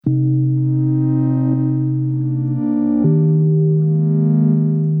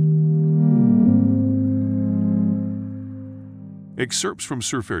Excerpts from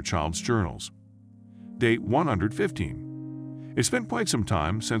Sir FairChild's journals. Day 115. It's been quite some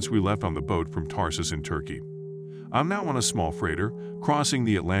time since we left on the boat from Tarsus in Turkey. I'm now on a small freighter, crossing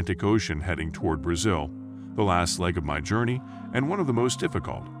the Atlantic Ocean heading toward Brazil, the last leg of my journey and one of the most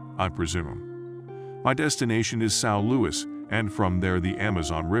difficult, I presume. My destination is São Luís, and from there the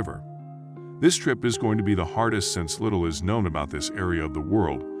Amazon River. This trip is going to be the hardest since little is known about this area of the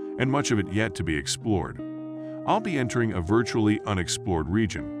world and much of it yet to be explored. I'll be entering a virtually unexplored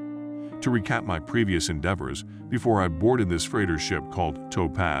region. To recap my previous endeavors, before I boarded this freighter ship called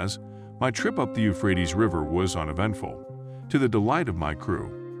Topaz, my trip up the Euphrates River was uneventful, to the delight of my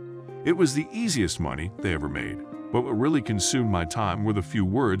crew. It was the easiest money they ever made, but what really consumed my time were the few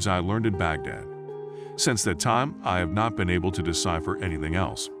words I learned in Baghdad. Since that time, I have not been able to decipher anything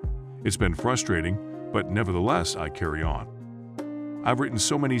else. It's been frustrating, but nevertheless I carry on. I've written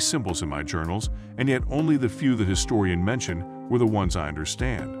so many symbols in my journals, and yet only the few the historian mentioned were the ones I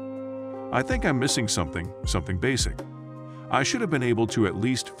understand. I think I'm missing something basic. I should have been able to at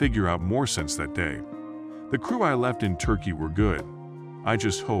least figure out more since that day. The crew I left in Turkey were good. I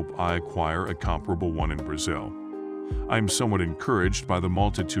just hope I acquire a comparable one in Brazil. I am somewhat encouraged by the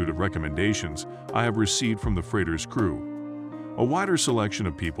multitude of recommendations I have received from the freighter's crew. A wider selection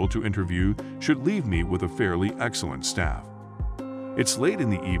of people to interview should leave me with a fairly excellent staff. It's late in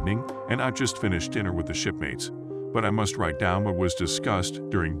the evening, and I've just finished dinner with the shipmates, but I must write down what was discussed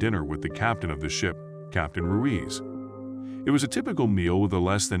during dinner with the captain of the ship, Captain Ruiz. It was a typical meal with a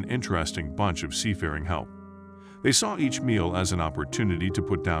less than interesting bunch of seafaring help. They saw each meal as an opportunity to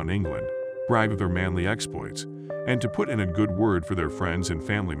put down England, brag of their manly exploits, and to put in a good word for their friends and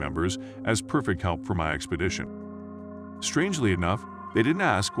family members as perfect help for my expedition. Strangely enough, they didn't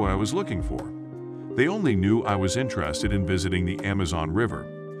ask what I was looking for. They only knew I was interested in visiting the Amazon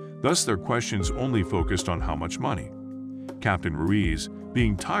River, thus their questions only focused on how much money. Captain Ruiz,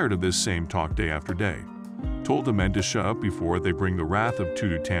 being tired of this same talk day after day, told the men to shut up before they bring the wrath of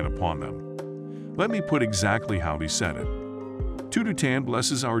Tudutan upon them. Let me put exactly how he said it. Tudutan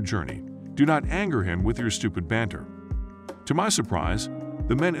blesses our journey. Do not anger him with your stupid banter. To my surprise,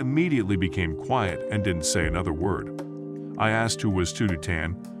 the men immediately became quiet and didn't say another word. I asked who was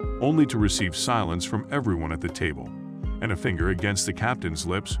Tudutan, only to receive silence from everyone at the table, and a finger against the captain's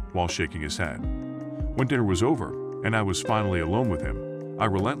lips while shaking his head. When dinner was over, and I was finally alone with him, I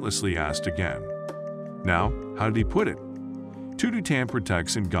relentlessly asked again. Now, how did he put it? Tudutan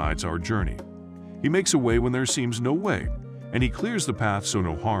protects and guides our journey. He makes a way when there seems no way, and he clears the path so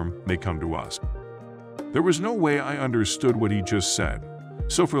no harm may come to us. There was no way I understood what he just said,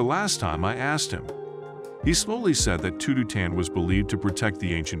 so for the last time I asked him. He slowly said that Tudutan was believed to protect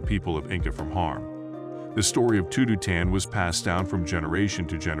the ancient people of Inca from harm. The story of Tudutan was passed down from generation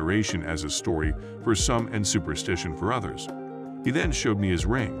to generation as a story for some and superstition for others. He then showed me his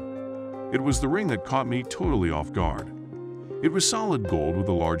ring. It was the ring that caught me totally off guard. It was solid gold with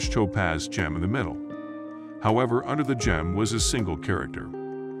a large topaz gem in the middle. However, under the gem was a single character.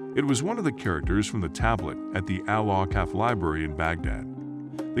 It was one of the characters from the tablet at the Al-Awqaf Library in Baghdad.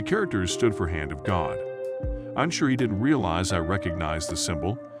 The character stood for Hand of God. I'm sure he didn't realize I recognized the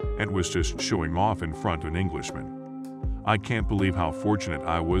symbol and was just showing off in front of an Englishman. I can't believe how fortunate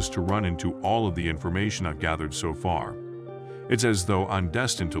I was to run into all of the information I've gathered so far. It's as though I'm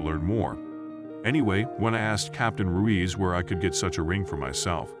destined to learn more. Anyway, when I asked Captain Ruiz where I could get such a ring for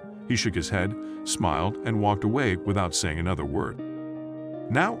myself, he shook his head, smiled, and walked away without saying another word.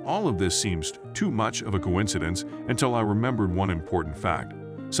 Now all of this seems too much of a coincidence until I remembered one important fact,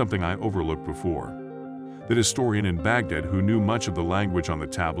 something I overlooked before. The historian in Baghdad who knew much of the language on the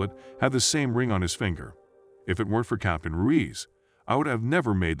tablet had the same ring on his finger. If it weren't for Captain Ruiz, I would have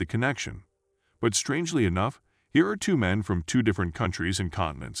never made the connection. But strangely enough, here are two men from two different countries and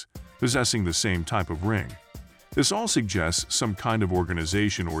continents, possessing the same type of ring. This all suggests some kind of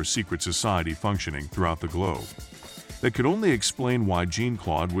organization or secret society functioning throughout the globe. That could only explain why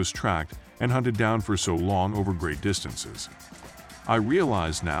Jean-Claude was tracked and hunted down for so long over great distances. I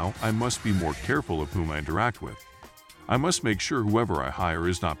realize now I must be more careful of whom I interact with. I must make sure whoever I hire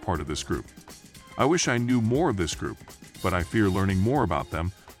is not part of this group. I wish I knew more of this group, but I fear learning more about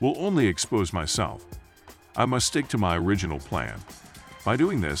them will only expose myself. I must stick to my original plan. By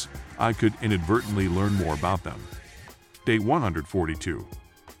doing this, I could inadvertently learn more about them. Day 142.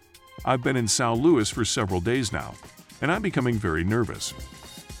 I've been in São Luís for several days now, and I'm becoming very nervous.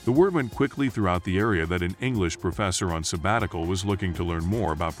 The word went quickly throughout the area that an English professor on sabbatical was looking to learn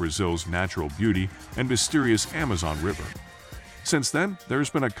more about Brazil's natural beauty and mysterious Amazon River. Since then, there's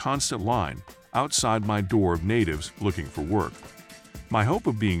been a constant line outside my door of natives looking for work. My hope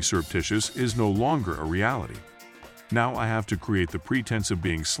of being surreptitious is no longer a reality. Now I have to create the pretense of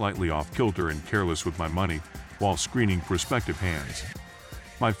being slightly off-kilter and careless with my money while screening prospective hands.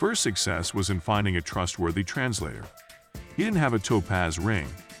 My first success was in finding a trustworthy translator. He didn't have a topaz ring,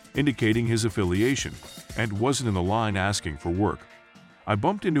 indicating his affiliation, and wasn't in the line asking for work. I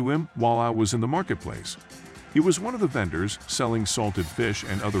bumped into him while I was in the marketplace. He was one of the vendors selling salted fish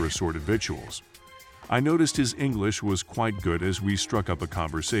and other assorted victuals. I noticed his English was quite good as we struck up a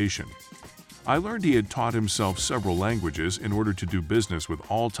conversation. I learned he had taught himself several languages in order to do business with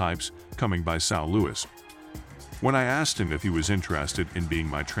all types coming by São Luís. When I asked him if he was interested in being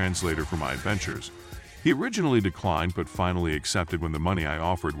my translator for my adventures, he originally declined but finally accepted when the money I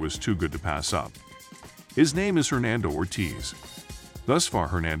offered was too good to pass up. His name is Hernando Ortiz. Thus far,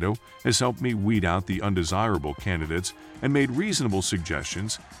 Hernando has helped me weed out the undesirable candidates and made reasonable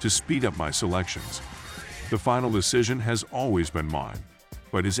suggestions to speed up my selections. The final decision has always been mine,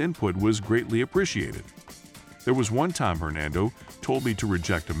 but his input was greatly appreciated. There was one time Hernando told me to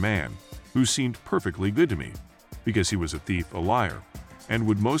reject a man who seemed perfectly good to me because he was a thief, a liar, and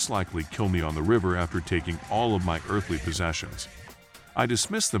would most likely kill me on the river after taking all of my earthly possessions. I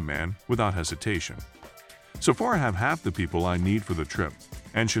dismissed the man without hesitation. So far I have half the people I need for the trip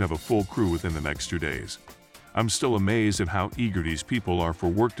and should have a full crew within the next 2 days. I'm still amazed at how eager these people are for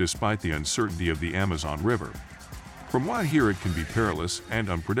work despite the uncertainty of the Amazon River. From what I hear, it can be perilous and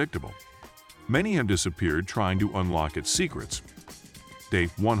unpredictable. Many have disappeared trying to unlock its secrets. Day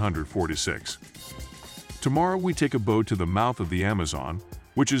 146. Tomorrow we take a boat to the mouth of the Amazon,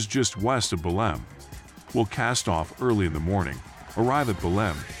 which is just west of Belém. We'll cast off early in the morning, arrive at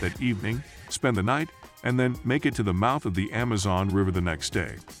Belém that evening, spend the night, and then make it to the mouth of the Amazon River the next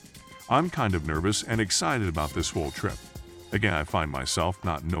day. I'm kind of nervous and excited about this whole trip. Again, I find myself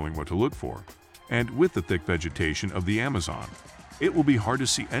not knowing what to look for. And with the thick vegetation of the Amazon, it will be hard to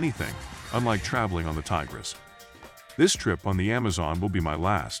see anything, unlike traveling on the Tigris. This trip on the Amazon will be my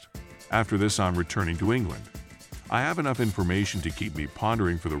last. After this, I'm returning to England. I have enough information to keep me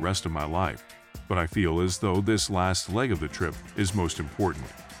pondering for the rest of my life, but I feel as though this last leg of the trip is most important.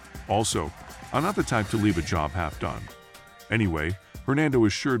 Also, I'm not the type to leave a job half done. Anyway, Hernando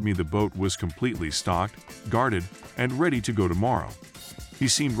assured me the boat was completely stocked, guarded, and ready to go tomorrow. He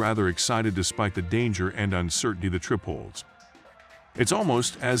seemed rather excited despite the danger and uncertainty the trip holds. It's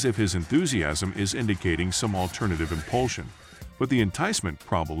almost as if his enthusiasm is indicating some alternative impulsion, but the enticement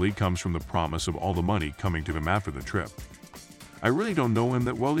probably comes from the promise of all the money coming to him after the trip. I really don't know him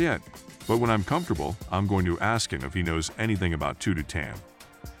that well yet, but when I'm comfortable, I'm going to ask him if he knows anything about Tututan.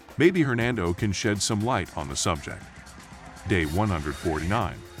 Maybe Hernando can shed some light on the subject. Day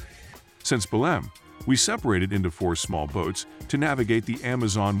 149. Since Belém, we separated into 4 small boats to navigate the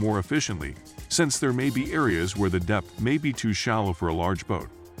Amazon more efficiently, since there may be areas where the depth may be too shallow for a large boat.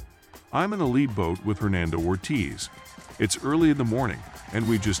 I'm in the lead boat with Hernando Ortiz. It's early in the morning, and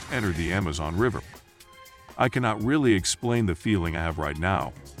we just entered the Amazon River. I cannot really explain the feeling I have right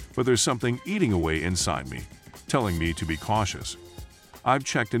now, but there's something eating away inside me, telling me to be cautious. I've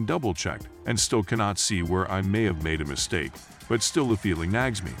checked and double-checked, and still cannot see where I may have made a mistake, but still the feeling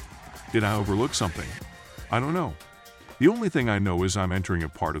nags me. Did I overlook something? I don't know. The only thing I know is I'm entering a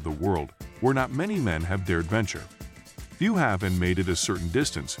part of the world where not many men have dared venture. Few have and made it a certain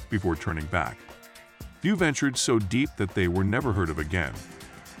distance before turning back. Few ventured so deep that they were never heard of again.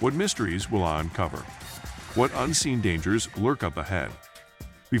 What mysteries will I uncover? What unseen dangers lurk up ahead?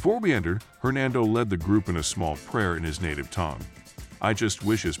 Before we entered, Hernando led the group in a small prayer in his native tongue. I just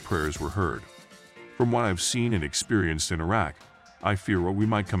wish his prayers were heard. From what I've seen and experienced in Iraq, I fear what we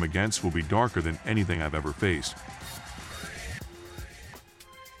might come against will be darker than anything I've ever faced.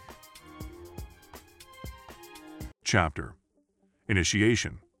 Chapter: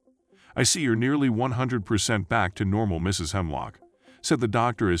 Initiation. I see you're nearly 100% back to normal, Mrs. Hemlock, said the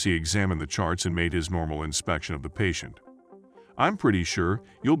doctor as he examined the charts and made his normal inspection of the patient. I'm pretty sure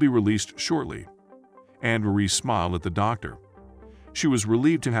you'll be released shortly. AnnMarie smiled at the doctor. She was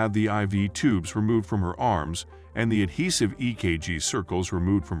relieved to have the IV tubes removed from her arms and the adhesive EKG circles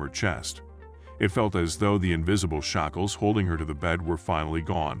removed from her chest. It felt as though the invisible shackles holding her to the bed were finally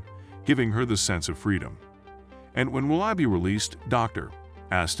gone, giving her the sense of freedom. "And when will I be released, doctor?"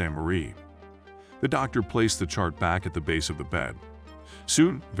 asked AnnMarie. The doctor placed the chart back at the base of the bed.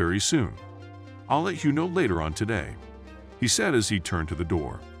 "Soon, very soon. I'll let you know later on today," he said as he turned to the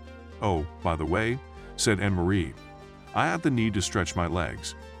door. "Oh, by the way," said AnnMarie, "I have the need to stretch my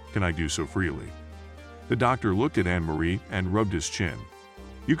legs. Can I do so freely?" The doctor looked at AnnMarie and rubbed his chin.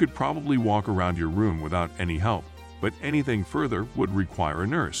 "You could probably walk around your room without any help, but anything further would require a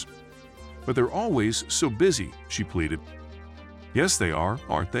nurse." "But they're always so busy," she pleaded. "Yes, they are,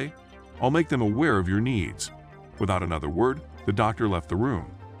 aren't they? I'll make them aware of your needs." Without another word, the doctor left the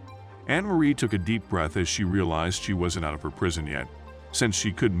room. AnnMarie took a deep breath as she realized she wasn't out of her prison yet, since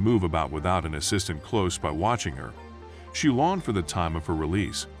she couldn't move about without an assistant close by watching her. She longed for the time of her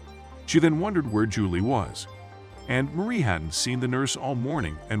release. She then wondered where Julie was. AnnMarie hadn't seen the nurse all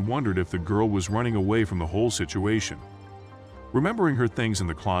morning and wondered if the girl was running away from the whole situation. Remembering her things in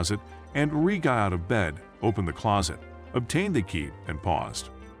the closet, AnnMarie got out of bed, opened the closet, obtained the key, and paused.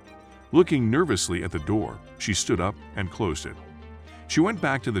 Looking nervously at the door, she stood up and closed it. She went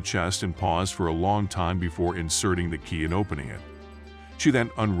back to the chest and paused for a long time before inserting the key and opening it. She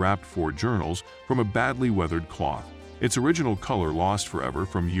then unwrapped 4 journals from a badly weathered cloth, its original color lost forever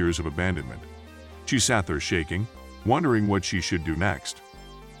from years of abandonment. She sat there shaking, wondering what she should do next.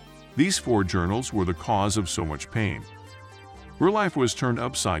 These 4 journals were the cause of so much pain. Her life was turned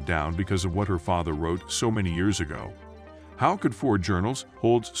upside down because of what her father wrote so many years ago. How could 4 journals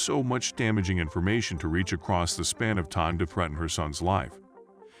hold so much damaging information to reach across the span of time to threaten her son's life?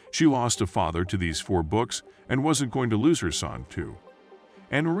 She lost a father to these 4 books and wasn't going to lose her son, too.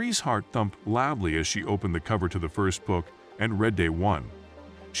 AnnMarie's heart thumped loudly as she opened the cover to the first book and read Day 1.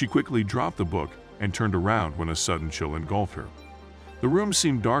 She quickly dropped the book and turned around when a sudden chill engulfed her. The room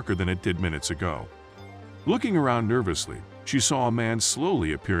seemed darker than it did minutes ago. Looking around nervously, she saw a man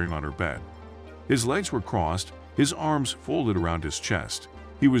slowly appearing on her bed. His legs were crossed, his arms folded around his chest.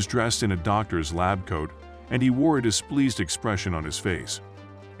 He was dressed in a doctor's lab coat, and he wore a displeased expression on his face.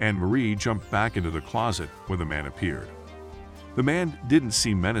 AnnMarie jumped back into the closet when the man appeared. The man didn't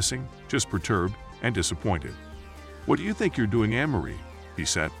seem menacing, just perturbed and disappointed. "What do you think you're doing, AnnMarie?" he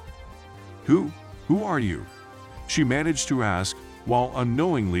said. Who are you?" she managed to ask, while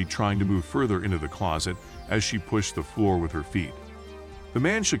unknowingly trying to move further into the closet as she pushed the floor with her feet. The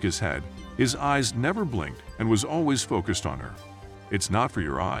man shook his head. His eyes never blinked and was always focused on her. "It's not for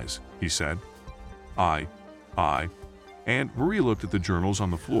your eyes," he said. I. AnnMarie looked at the journals on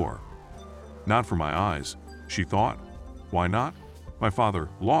the floor. "Not for my eyes," she thought. "Why not? My father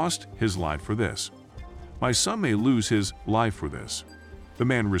lost his life for this. My son may lose his life for this." The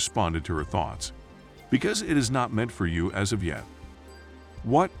man responded to her thoughts. "Because it is not meant for you as of yet."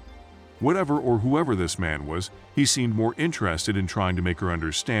 Whatever or whoever this man was, he seemed more interested in trying to make her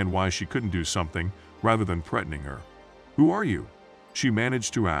understand why she couldn't do something rather than threatening her. "Who are you?" she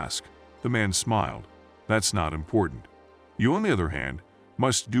managed to ask. The man smiled. "That's not important. You, on the other hand,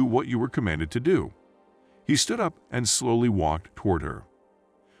 must do what you were commanded to do." He stood up and slowly walked toward her.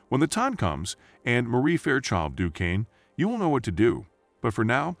 "When the time comes, AnnMarie FairChild Duquesne, you will know what to do. But for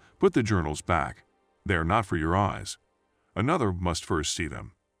now, put the journals back. They are not for your eyes. Another must first see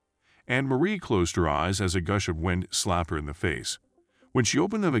them." AnnMarie closed her eyes as a gush of wind slapped her in the face. When she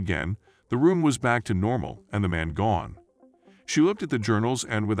opened them again, the room was back to normal and the man gone. She looked at the journals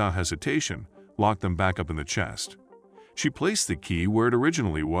and, without hesitation, locked them back up in the chest. She placed the key where it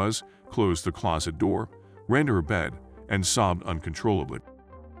originally was, closed the closet door, ran to her bed, and sobbed uncontrollably.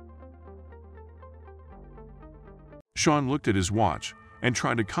 Shaune looked at his watch and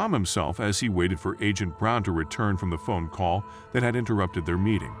tried to calm himself as he waited for Agent Brown to return from the phone call that had interrupted their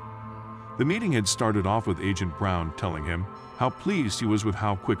meeting. The meeting had started off with Agent Brown telling him how pleased he was with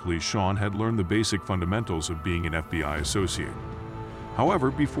how quickly Shaune had learned the basic fundamentals of being an FBI associate. However,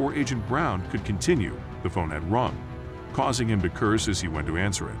 before Agent Brown could continue, the phone had rung, causing him to curse as he went to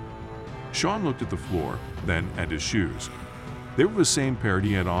answer it. Shaune looked at the floor, then at his shoes. They were the same pair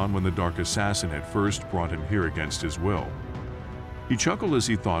he had on when the Dark Assassin had first brought him here against his will. He chuckled as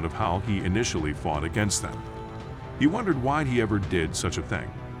he thought of how he initially fought against them. He wondered why he ever did such a thing.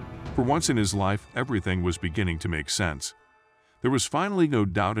 For once in his life, everything was beginning to make sense. There was finally no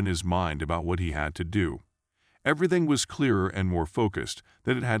doubt in his mind about what he had to do. Everything was clearer and more focused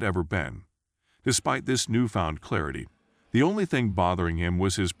than it had ever been. Despite this newfound clarity, the only thing bothering him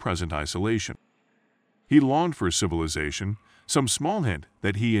was his present isolation. He longed for civilization, some small hint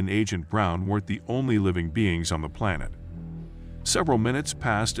that he and Agent Brown weren't the only living beings on the planet. Several minutes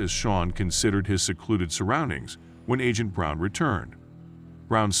passed as Shaune considered his secluded surroundings when Agent Brown returned.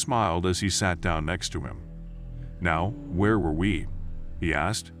 Brown smiled as he sat down next to him. "Now, where were we?" he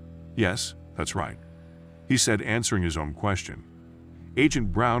asked. "Yes, that's right," he said, answering his own question.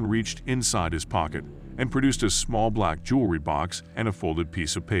 Agent Brown reached inside his pocket and produced a small black jewelry box and a folded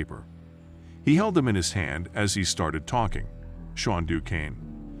piece of paper. He held them in his hand as he started talking. "Shaune Duquesne,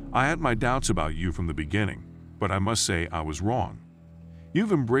 I had my doubts about you from the beginning, but I must say I was wrong.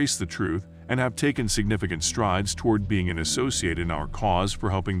 You've embraced the truth and have taken significant strides toward being an associate in our cause for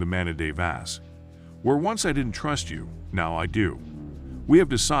helping the Mana Vas. Where once I didn't trust you, now I do. We have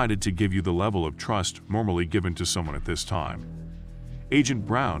decided to give you the level of trust normally given to someone at this time." Agent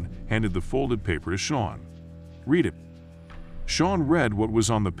Brown handed the folded paper to Shaune. Read it." Shaune read what was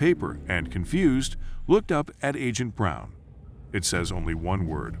on the paper and, confused, looked up at Agent Brown. "It says only one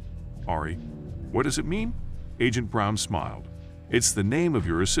word. Ari. What does it mean?" Agent Brown smiled. "It's the name of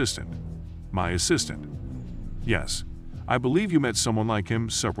your assistant." "My assistant?" "Yes. I believe you met someone like him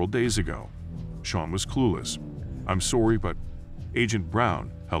several days ago." Shaune was clueless. "I'm sorry, but—" Agent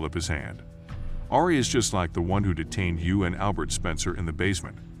Brown held up his hand. "Ari is just like the one who detained you and Albert Spencer in the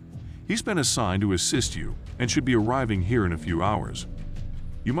basement. He's been assigned to assist you and should be arriving here in a few hours."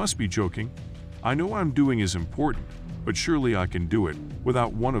 "You must be joking. I know what I'm doing is important, but surely I can do it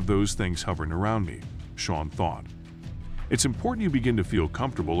without one of those things hovering around me," Shaune thought. "It's important you begin to feel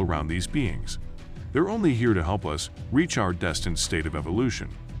comfortable around these beings. They're only here to help us reach our destined state of evolution,"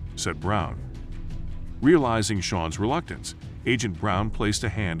 said Brown. Realizing Shaune's reluctance, Agent Brown placed a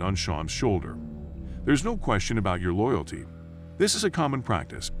hand on Shaune's shoulder. "There's no question about your loyalty. This is a common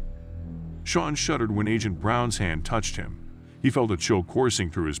practice." Shaune shuddered when Agent Brown's hand touched him. He felt a chill coursing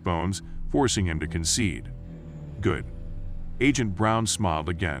through his bones, forcing him to concede. "Good." Agent Brown smiled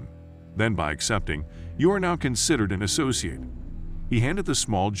again. Then, by accepting, "You are now considered an associate." He handed the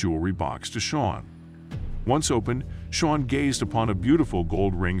small jewelry box to Shaune. Once opened, Shaune gazed upon a beautiful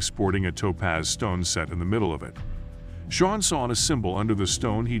gold ring sporting a topaz stone set in the middle of it. Shaune saw a symbol under the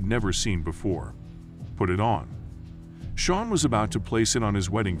stone he'd never seen before. "Put it on." Shaune was about to place it on his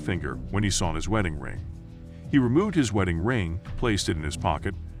wedding finger when he saw his wedding ring. He removed his wedding ring, placed it in his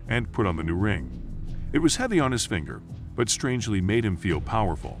pocket, and put on the new ring. It was heavy on his finger, but strangely made him feel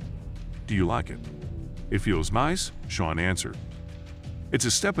powerful. "Do you like it?" "It feels nice," Shaune answered. "It's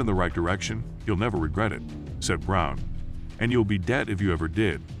a step in the right direction. You'll never regret it," said Brown. "And you'll be dead if you ever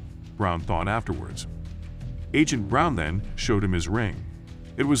did," Brown thought afterwards. Agent Brown then showed him his ring.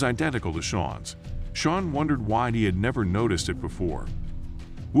 It was identical to Shaune's. Shaune wondered why he had never noticed it before.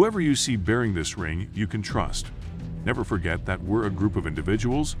 "Whoever you see bearing this ring, you can trust. Never forget that we're a group of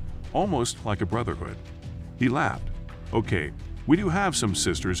individuals, almost like a brotherhood." He laughed. "Okay, we do have some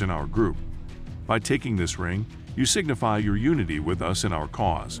sisters in our group. By taking this ring, you signify your unity with us in our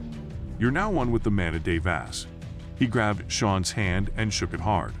cause. You're now one with the man at Vass." He grabbed Shaune's hand and shook it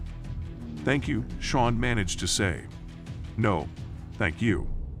hard. "Thank you," Shaune managed to say. "No, thank you.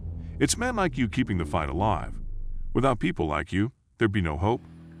 It's men like you keeping the fight alive. Without people like you, there'd be no hope,"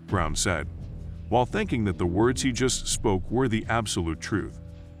 Brown said, while thinking that the words he just spoke were the absolute truth.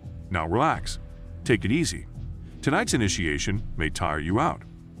 "Now relax. Take it easy. Tonight's initiation may tire you out."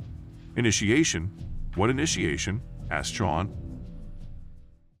 "Initiation? What initiation?" asked Shaune.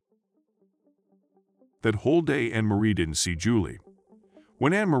 That whole day AnnMarie didn't see Julie.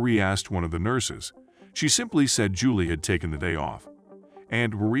 When AnnMarie asked one of the nurses, she simply said Julie had taken the day off.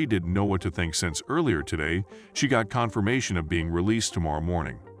 AnnMarie didn't know what to think since earlier today she got confirmation of being released tomorrow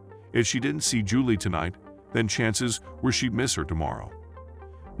morning. If she didn't see Julie tonight, then chances were she'd miss her tomorrow.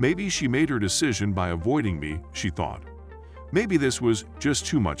 Maybe she made her decision by avoiding me, she thought. Maybe this was just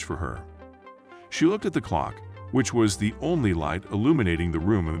too much for her. She looked at the clock, which was the only light illuminating the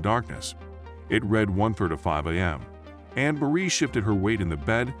room in the darkness. It read 1:35 a.m. AnnMarie shifted her weight in the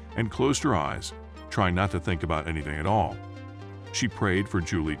bed and closed her eyes, trying not to think about anything at all. She prayed for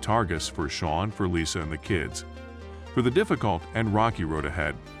Julie Targus, for Shaune, for Lisa and the kids, for the difficult and rocky road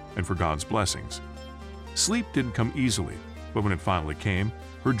ahead, and for God's blessings. Sleep didn't come easily, but when it finally came,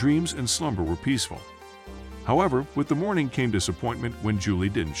 her dreams and slumber were peaceful. However, with the morning came disappointment when Julie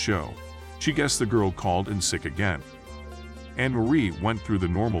didn't show. She guessed the girl called in sick again. AnnMarie went through the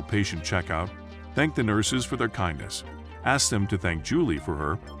normal patient checkout, thanked the nurses for their kindness, asked them to thank Julie for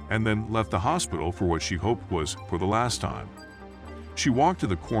her, and then left the hospital for what she hoped was for the last time. She walked to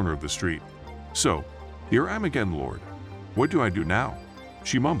the corner of the street. "So, here I am again, Lord. What do I do now?"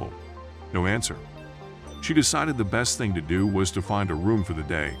 she mumbled. No answer. She decided the best thing to do was to find a room for the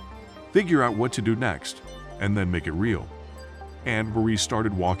day, figure out what to do next, and then make it real. AnnMarie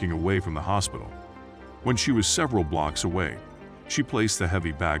started walking away from the hospital. When she was several blocks away, she placed the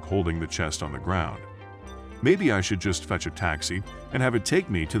heavy bag holding the chest on the ground. "Maybe I should just fetch a taxi and have it take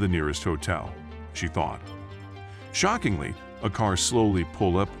me to the nearest hotel," she thought. Shockingly, a car slowly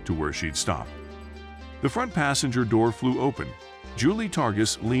pulled up to where she'd stopped. The front passenger door flew open. Julie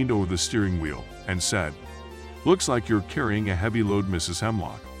Targus leaned over the steering wheel and said, "Looks like you're carrying a heavy load, Mrs.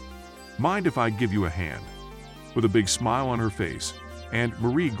 Hemlock. Mind if I give you a hand?" With a big smile on her face,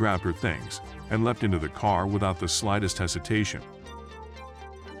 AnnMarie grabbed her things and leapt into the car without the slightest hesitation.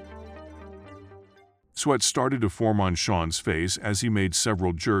 Sweat started to form on Shaune's face as he made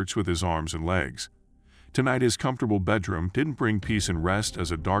several jerks with his arms and legs. Tonight his comfortable bedroom didn't bring peace and rest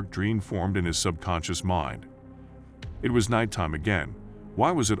as a dark dream formed in his subconscious mind. It was nighttime again.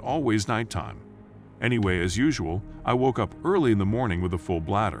 Why was it always nighttime? Anyway, as usual, I woke up early in the morning with a full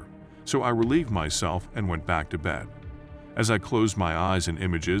bladder, so I relieved myself and went back to bed. As I closed my eyes and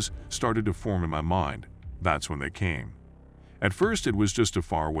images started to form in my mind, that's when they came. At first it was just a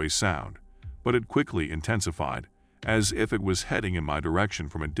faraway sound, but it quickly intensified, as if it was heading in my direction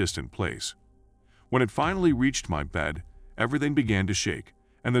from a distant place. When it finally reached my bed, everything began to shake,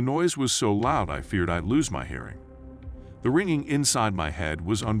 and the noise was so loud I feared I'd lose my hearing. The ringing inside my head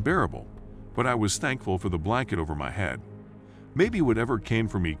was unbearable, but I was thankful for the blanket over my head. Maybe whatever came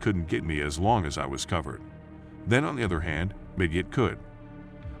for me couldn't get me as long as I was covered. Then, on the other hand, maybe it could.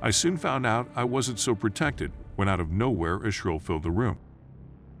 I soon found out I wasn't so protected when out of nowhere a shrill filled the room.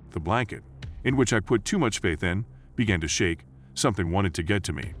 The blanket, in which I put too much faith in, began to shake. Something wanted to get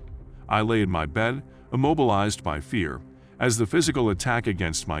to me. I lay in my bed, immobilized by fear, as the physical attack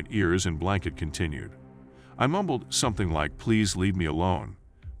against my ears and blanket continued. I mumbled something like, "Please leave me alone,"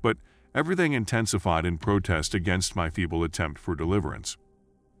 but everything intensified in protest against my feeble attempt for deliverance.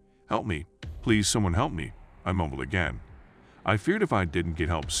 "Help me, please someone help me," I mumbled again. I feared if I didn't get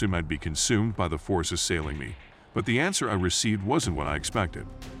help soon I'd be consumed by the force assailing me, but the answer I received wasn't what I expected.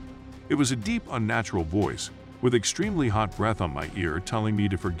 It was a deep, unnatural voice, with extremely hot breath on my ear telling me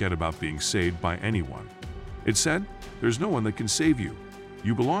to forget about being saved by anyone. It said, "There's no one that can save you.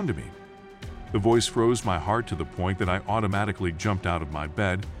 You belong to me." The voice froze my heart to the point that I automatically jumped out of my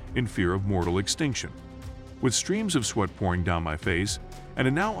bed in fear of mortal extinction. With streams of sweat pouring down my face and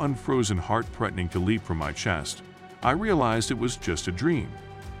a now unfrozen heart threatening to leap from my chest, I realized it was just a dream.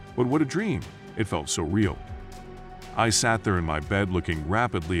 But what a dream! It felt so real. I sat there in my bed looking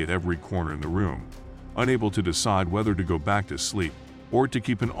rapidly at every corner in the room, unable to decide whether to go back to sleep or to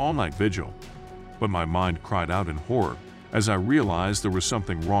keep an all-night vigil. But my mind cried out in horror as I realized there was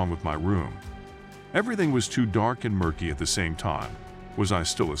something wrong with my room. Everything was too dark and murky at the same time. Was I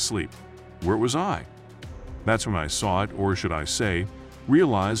still asleep? Where was I? That's when I saw it, or should I say,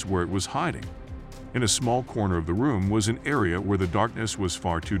 realized where it was hiding. In a small corner of the room was an area where the darkness was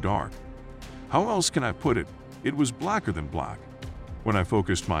far too dark. How else can I put it? It was blacker than black. When I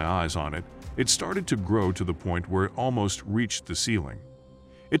focused my eyes on it, it started to grow to the point where it almost reached the ceiling.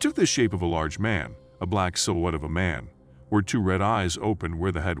 It took the shape of a large man, a black silhouette of a man, where two red eyes opened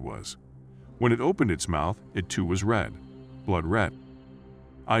where the head was. When it opened its mouth, it too was red, blood red.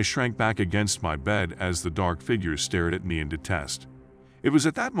 I shrank back against my bed as the dark figure stared at me in disgust. It was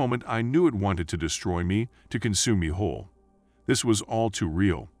at that moment I knew it wanted to destroy me, to consume me whole. This was all too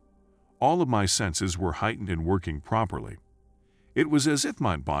real. All of my senses were heightened and working properly. It was as if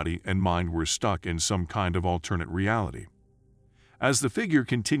my body and mind were stuck in some kind of alternate reality. As the figure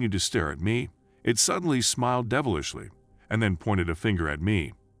continued to stare at me, it suddenly smiled devilishly, and then pointed a finger at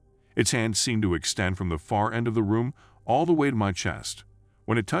me. Its hand seemed to extend from the far end of the room all the way to my chest.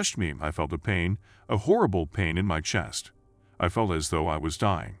 When it touched me, I felt a pain, a horrible pain in my chest. I felt as though I was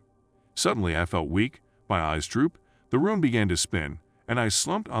dying. Suddenly I felt weak, my eyes drooped, the room began to spin, and I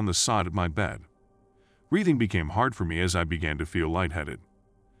slumped on the side of my bed. Breathing became hard for me as I began to feel lightheaded.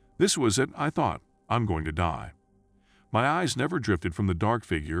 This was it, I thought. I'm going to die. My eyes never drifted from the dark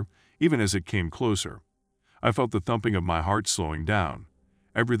figure, even as it came closer. I felt the thumping of my heart slowing down.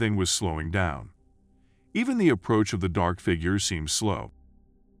 Everything was slowing down. Even the approach of the dark figure seemed slow.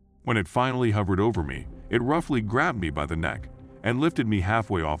 When it finally hovered over me, it roughly grabbed me by the neck and lifted me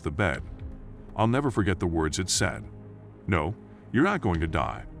halfway off the bed. I'll never forget the words it said. "No, you're not going to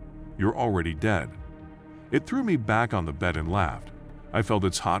die. You're already dead." It threw me back on the bed and laughed. I felt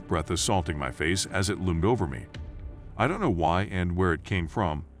its hot breath assaulting my face as it loomed over me. I don't know why and where it came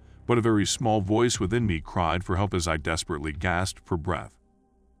from, but a very small voice within me cried for help as I desperately gasped for breath.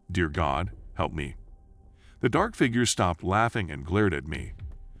 "Dear God, help me." The dark figure stopped laughing and glared at me.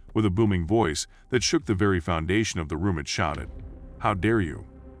 With a booming voice that shook the very foundation of the room, it shouted, "How dare you!"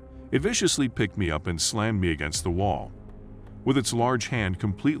 It viciously picked me up and slammed me against the wall. With its large hand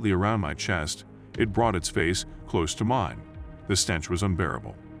completely around my chest, it brought its face close to mine. The stench was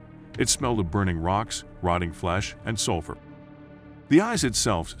unbearable. It smelled of burning rocks, rotting flesh, and sulfur. The eyes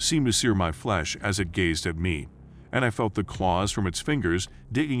itself seemed to sear my flesh as it gazed at me, and I felt the claws from its fingers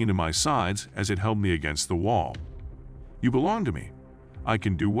digging into my sides as it held me against the wall. "You belong to me. I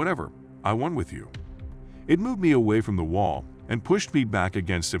can do whatever I want with you." It moved me away from the wall and pushed me back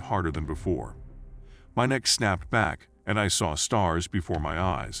against it harder than before. My neck snapped back, and I saw stars before my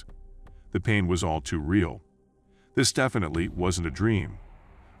eyes. The pain was all too real. This definitely wasn't a dream.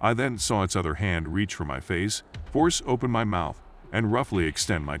 I then saw its other hand reach for my face, force open my mouth, and roughly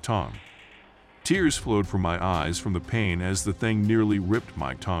extend my tongue. Tears flowed from my eyes from the pain as the thing nearly ripped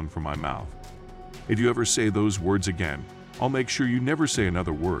my tongue from my mouth. "If you ever say those words again, I'll make sure you never say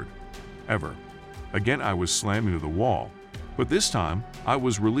another word. Ever." Again I was slammed into the wall, but this time I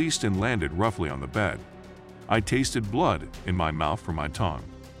was released and landed roughly on the bed. I tasted blood in my mouth from my tongue.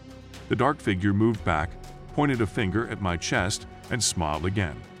 The dark figure moved back, pointed a finger at my chest, and smiled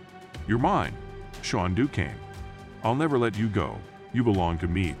again. "You're mine, Shaune Duquesne. I'll never let you go. You belong to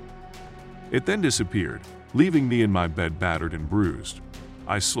me." It then disappeared, leaving me in my bed battered and bruised.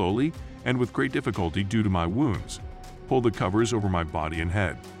 I slowly, and with great difficulty due to my wounds, pulled the covers over my body and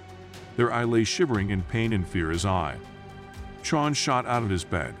head. There I lay shivering in pain and fear as Shaune shot out of his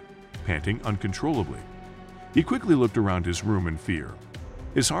bed, panting uncontrollably. He quickly looked around his room in fear.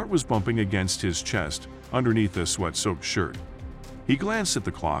 His heart was bumping against his chest underneath a sweat-soaked shirt. He glanced at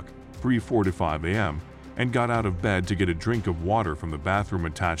the clock, 3:45 a.m., and got out of bed to get a drink of water from the bathroom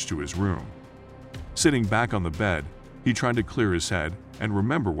attached to his room. Sitting back on the bed, he tried to clear his head and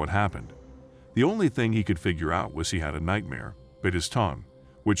remember what happened. The only thing he could figure out was he had a nightmare, bit his tongue,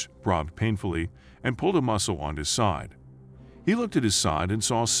 which throbbed painfully, and pulled a muscle on his side. He looked at his side and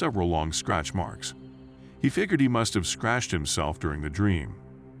saw several long scratch marks. He figured he must have scratched himself during the dream.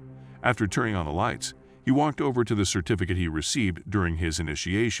 After turning on the lights, he walked over to the certificate he received during his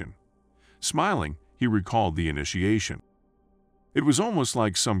initiation. Smiling, he recalled the initiation. It was almost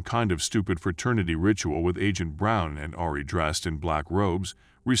like some kind of stupid fraternity ritual with Agent Brown and Ari dressed in black robes,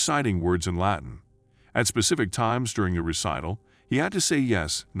 reciting words in Latin. At specific times during the recital, he had to say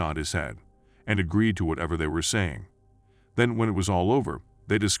yes, nod his head, and agreed to whatever they were saying. Then, when it was all over,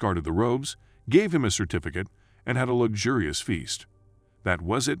 they discarded the robes, gave him a certificate, and had a luxurious feast. That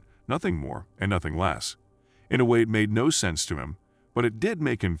was it, nothing more and nothing less. In a way, it made no sense to him, but it did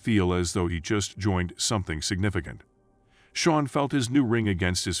make him feel as though he just joined something significant. Shaune felt his new ring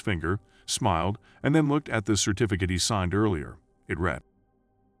against his finger, smiled, and then looked at the certificate he signed earlier. It read,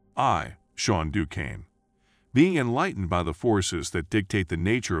 "I, Shaune Duquesne, being enlightened by the forces that dictate the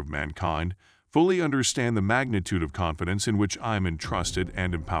nature of mankind, fully understand the magnitude of confidence in which I am entrusted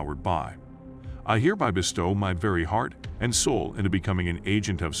and empowered by. I hereby bestow my very heart and soul into becoming an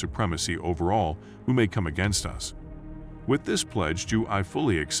agent of supremacy over all who may come against us. With this pledge do I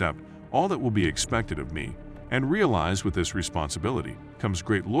fully accept all that will be expected of me, and realize with this responsibility comes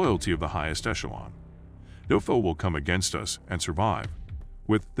great loyalty of the highest echelon. No foe will come against us and survive.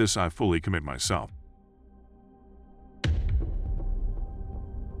 With this I fully commit myself."